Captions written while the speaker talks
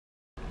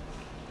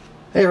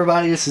Hey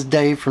everybody, this is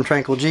Dave from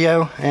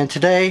TranquilGeo, and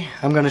today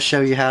I'm going to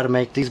show you how to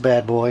make these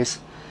bad boys.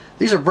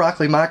 These are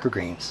broccoli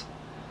microgreens.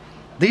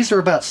 These are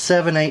about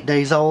 7-8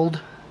 days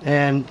old,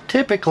 and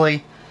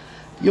typically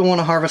you'll want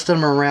to harvest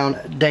them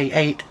around day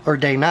 8 or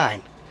day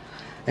 9.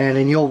 And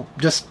then you'll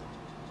just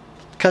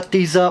cut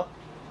these up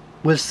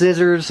with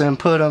scissors and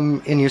put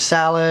them in your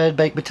salad,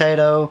 baked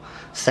potato,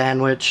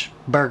 sandwich,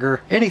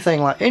 burger,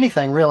 anything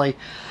really.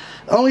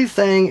 Only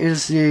thing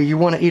is you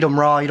want to eat them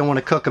raw. You don't want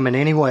to cook them in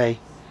any way.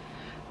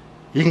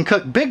 You can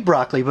cook big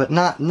broccoli, but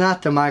not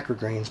the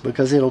microgreens,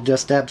 because it'll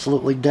just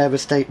absolutely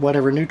devastate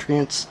whatever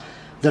nutrients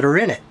that are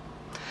in it.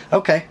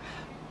 Okay.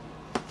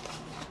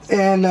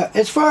 And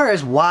as far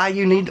as why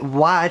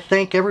I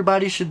think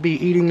everybody should be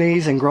eating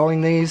these and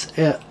growing these,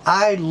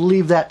 I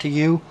leave that to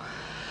you.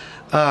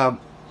 I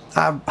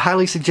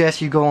highly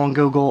suggest you go on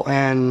Google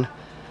and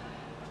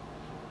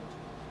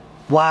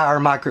Google why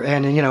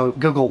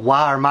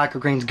are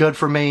microgreens good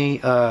for me,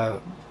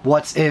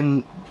 what's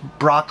in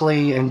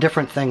broccoli and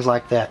different things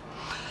like that.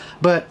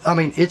 But I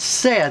mean, it's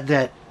said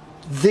that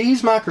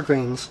these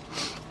microgreens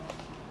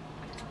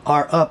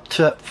are up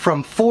to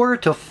from 4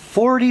 to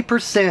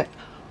 40%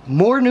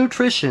 more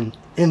nutrition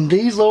in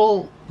these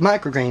little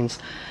microgreens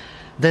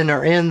than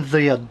are in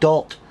the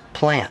adult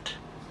plant.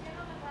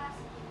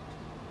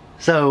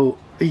 So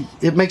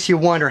it makes you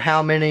wonder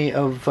how many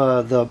of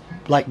the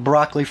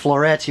broccoli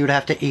florets you would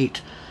have to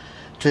eat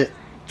to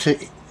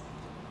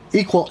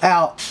equal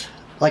out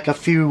like a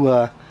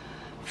few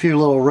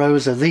little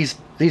rows of these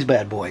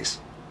bad boys.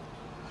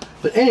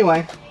 But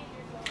anyway,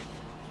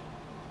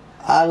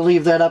 I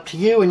leave that up to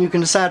you, and you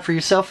can decide for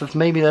yourself if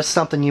maybe that's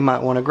something you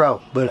might want to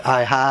grow. But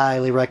I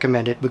highly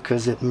recommend it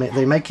because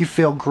they make you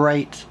feel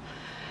great,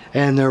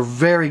 and they're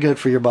very good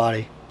for your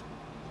body.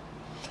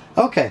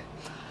 Okay,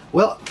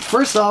 well,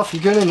 first off,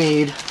 you're going to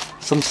need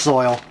some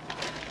soil.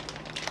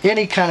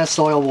 Any kind of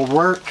soil will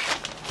work.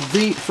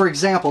 For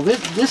example,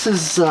 this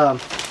is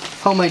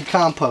homemade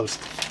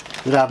compost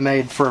that I've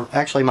made for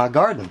actually my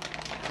garden.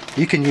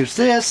 You can use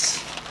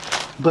this,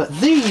 but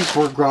these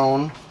were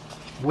grown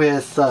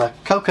with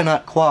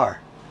coconut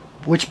coir,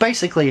 which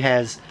basically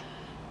has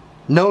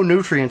no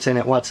nutrients in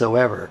it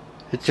whatsoever.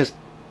 It's just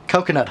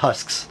coconut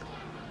husks.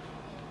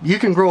 You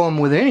can grow them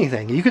with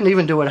anything. You can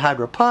even do it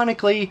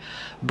hydroponically,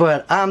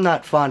 but I'm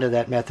not fond of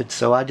that method,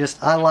 so I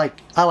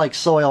like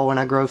soil when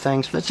I grow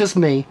things. That's just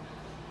me.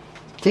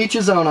 To each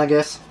his own, I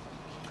guess.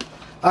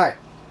 Alright,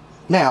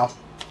 now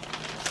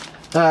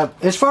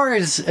as far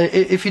as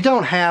if you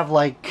don't have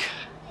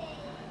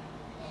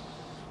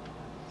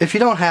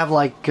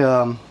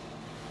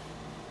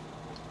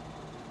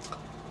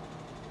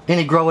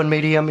any growing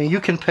medium, you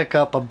can pick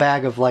up a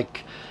bag of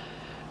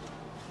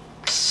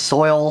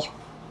soil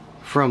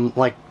from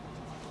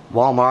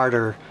Walmart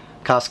or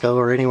Costco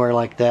or anywhere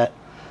like that.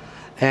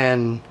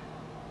 And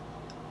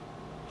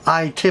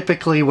I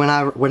typically,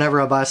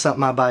 whenever I buy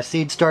something, I buy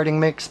seed starting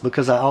mix,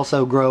 because I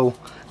also grow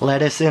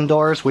lettuce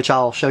indoors, which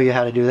I'll show you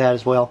how to do that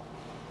as well.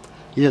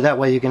 That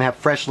way you can have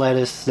fresh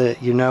lettuce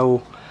that you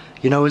know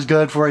is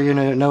good for you,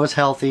 know is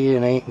healthy,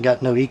 and ain't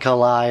got no E.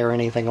 coli or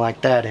anything like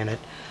that in it,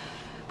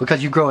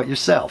 because you grow it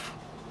yourself.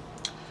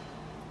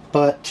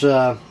 But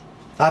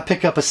I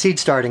pick up a seed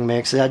starting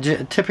mix. I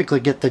typically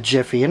get the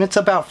Jiffy, and it's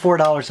about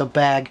 $4 a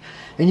bag,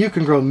 and you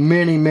can grow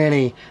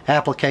many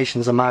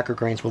applications of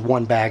microgreens with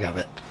one bag of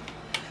it.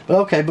 But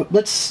okay,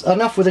 but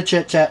enough with the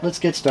chit chat. Let's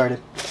get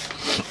started.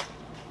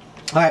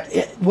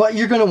 Alright, what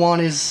you're going to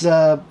want is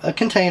a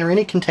container.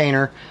 Any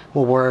container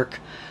will work.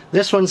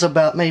 This one's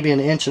about maybe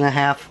 1.5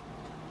 inches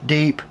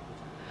deep.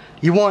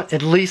 You want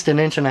at least 1.5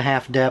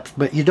 inches depth,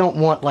 but you don't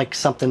want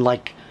something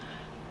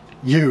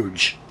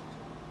huge,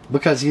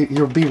 because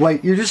you're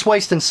just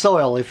wasting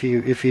soil if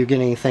you get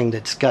anything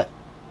that's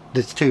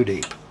too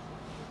deep.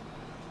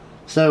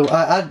 So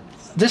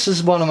this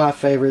is one of my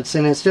favorites,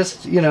 and it's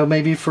just, you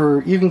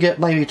can get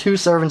maybe 2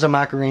 servings of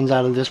microgreens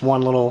out of this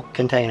one little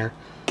container.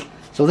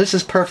 So this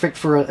is perfect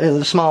for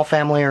a small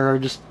family or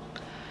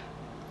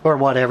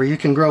whatever. You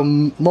can grow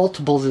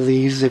multiples of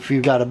these if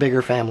you've got a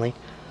bigger family.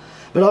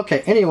 But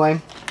okay, anyway,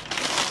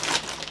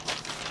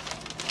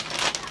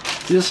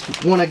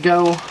 just want to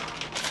go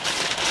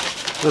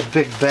with a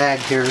big bag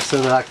here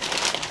so that I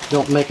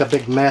don't make a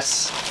big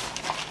mess.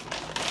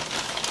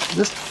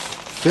 Just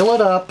fill it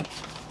up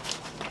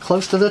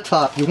close to the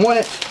top. You want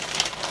it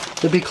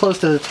to be close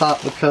to the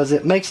top because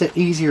it makes it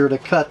easier to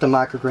cut the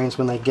microgreens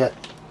when they get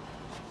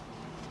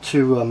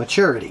to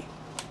maturity.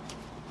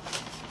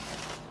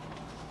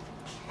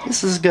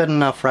 This is good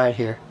enough right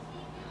here.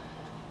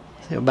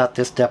 See, about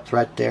this depth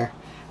right there.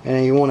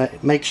 And you want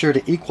to make sure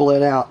to equal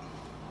it out.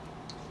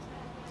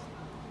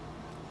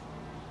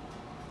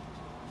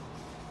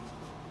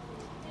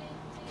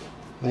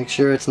 Make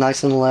sure it's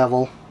nice and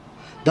level.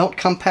 Don't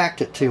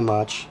compact it too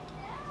much.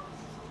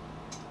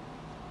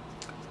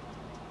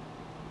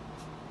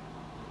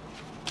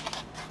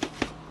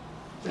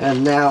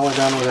 And now we're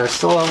done with our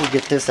soil. We'll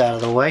get this out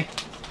of the way.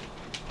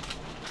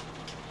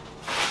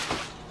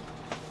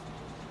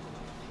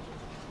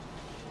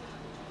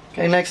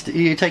 Okay, next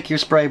you take your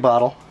spray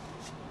bottle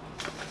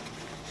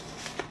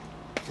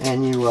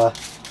and you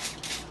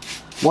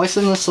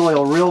moisten the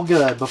soil real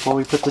good before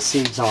we put the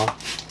seeds on.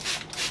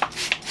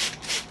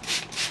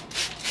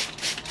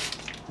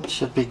 It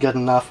should be good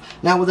enough.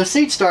 Now with the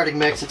seed starting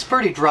mix, it's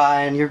pretty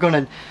dry, and you're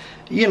gonna,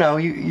 you know,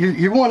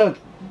 you want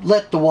to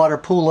let the water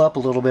pool up a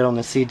little bit on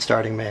the seed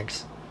starting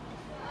mix,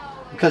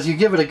 because you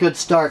give it a good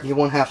start, you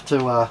won't have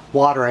to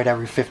water it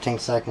every 15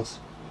 seconds.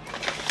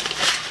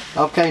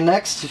 Okay,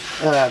 next,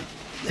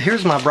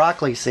 here's my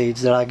broccoli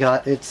seeds that I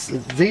got.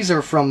 These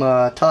are from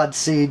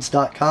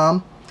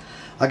toddseeds.com.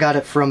 I got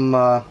it from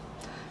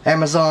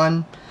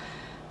Amazon.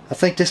 I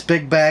think this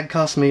big bag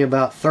cost me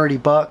about 30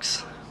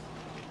 bucks,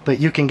 but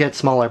you can get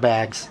smaller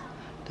bags,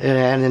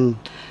 and then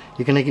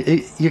you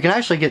can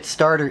actually get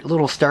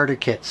little starter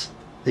kits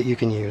that you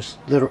can use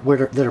that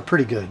are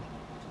pretty good.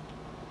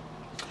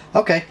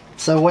 Okay,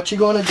 so what you're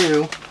going to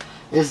do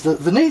is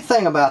the neat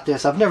thing about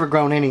this, I've never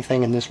grown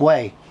anything in this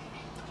way.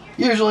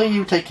 Usually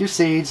you take your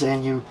seeds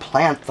and you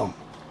plant them.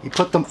 You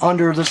put them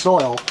under the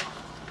soil,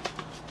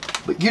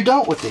 but you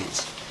don't with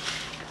these.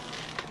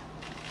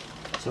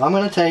 So I'm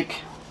going to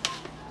take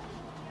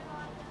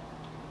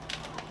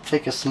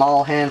a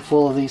small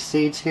handful of these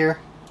seeds here,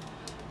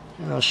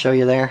 and I'll show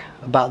you there,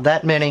 about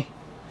that many.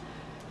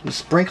 You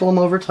sprinkle them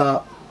over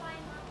top.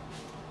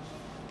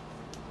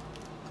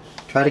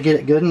 Try to get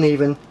it good and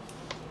even.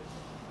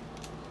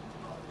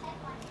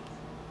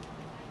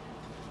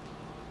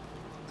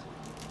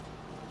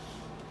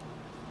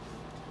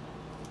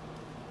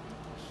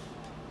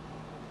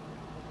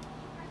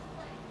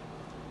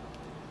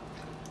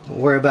 Don't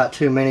worry about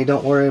too many.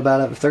 Don't worry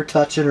about it if they're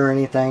touching or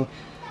anything.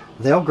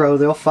 They'll grow.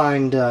 They'll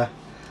find, the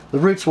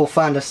roots will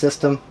find a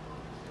system.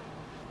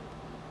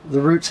 The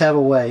roots have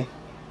a way.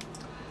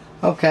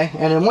 Okay,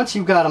 and then once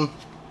you've got them,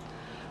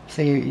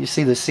 see, you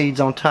see the seeds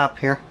on top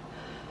here,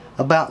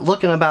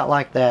 looking about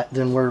like that,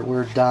 then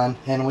we're done,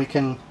 and we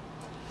can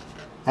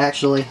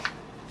actually,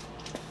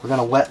 we're going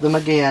to wet them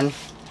again,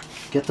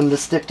 get them to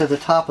stick to the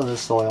top of the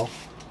soil.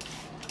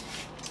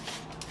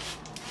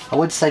 I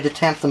would say to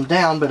tamp them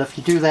down, but if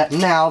you do that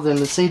now, then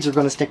the seeds are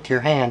going to stick to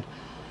your hand.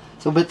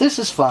 So, but this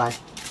is fine.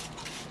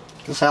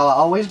 This is how I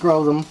always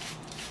grow them.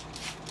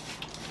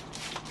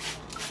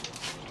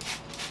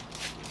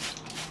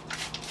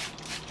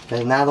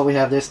 Okay, now that we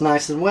have this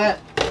nice and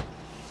wet,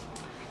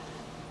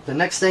 the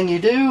next thing you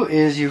do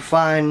is you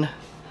find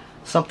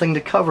something to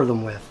cover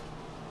them with.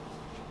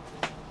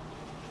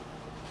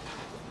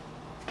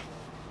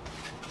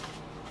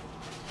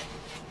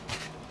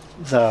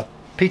 It's a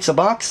pizza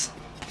box.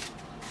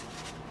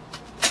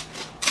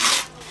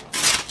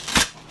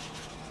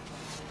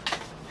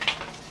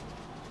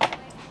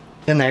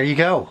 And there you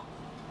go.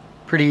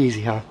 Pretty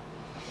easy, huh?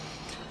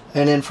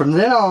 And then from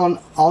then on,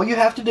 all you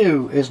have to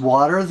do is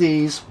water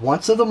these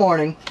once in the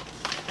morning.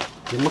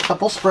 Give them a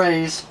couple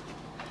sprays.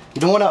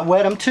 You don't want to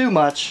wet them too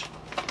much,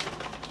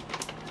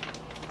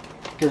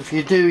 because if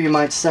you do, you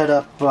might set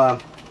up,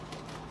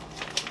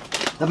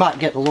 they might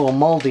get a little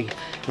moldy,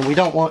 and we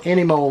don't want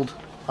any mold,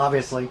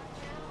 obviously.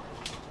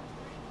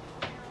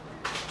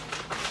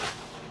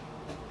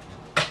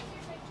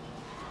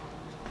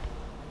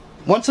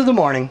 Once in the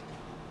morning.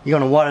 You're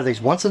going to water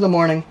these once in the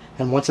morning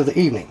and once in the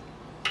evening.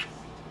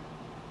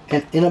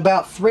 And in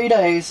about 3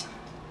 days,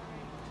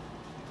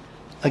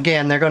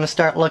 again, they're going to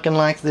start looking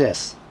like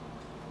this.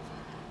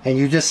 And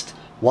you just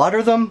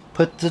water them,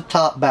 put the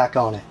top back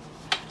on it.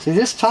 See,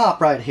 this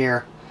top right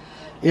here,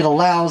 it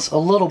allows a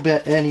little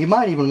bit, and you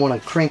might even want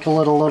to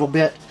crinkle it a little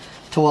bit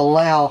to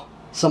allow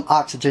some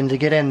oxygen to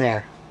get in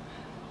there.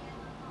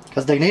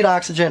 Because they need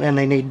oxygen and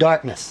they need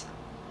darkness.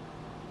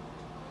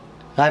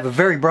 I have a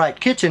very bright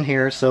kitchen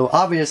here, so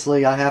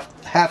obviously I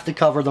have to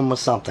cover them with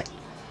something.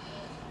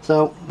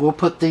 So we'll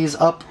put these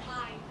up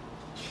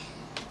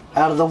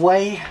out of the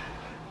way,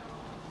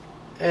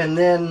 and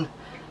then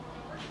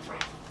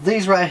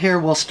these right here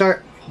will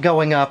start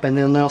going up, and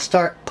then they'll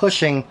start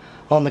pushing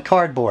on the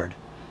cardboard,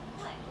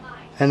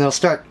 and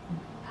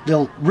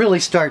they'll really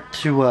start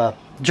to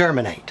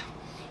germinate.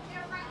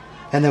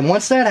 And then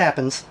once that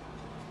happens,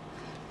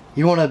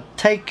 you want to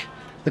take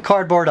the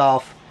cardboard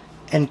off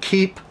and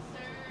keep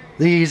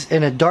these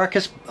in the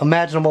darkest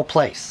imaginable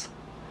place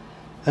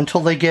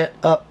until they get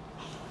up,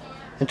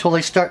 until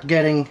they start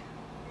getting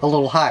a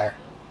little higher.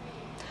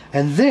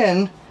 And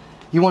then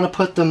you want to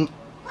put them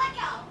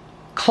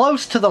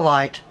close to the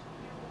light,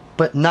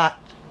 but not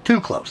too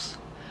close.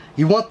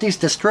 You want these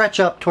to stretch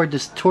up toward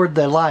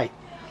the light,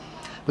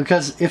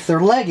 because if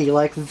they're leggy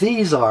like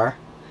these are,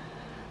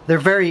 they're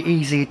very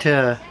easy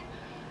to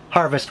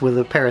harvest with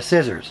a pair of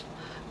scissors.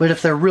 But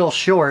if they're real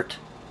short,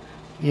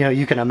 you know,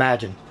 you can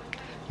imagine,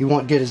 you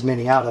won't get as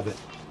many out of it.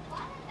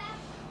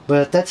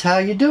 But that's how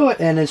you do it,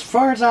 and as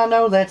far as I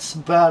know, that's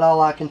about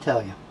all I can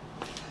tell you.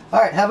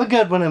 Alright, have a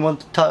good one, and we'll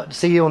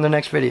see you on the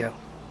next video.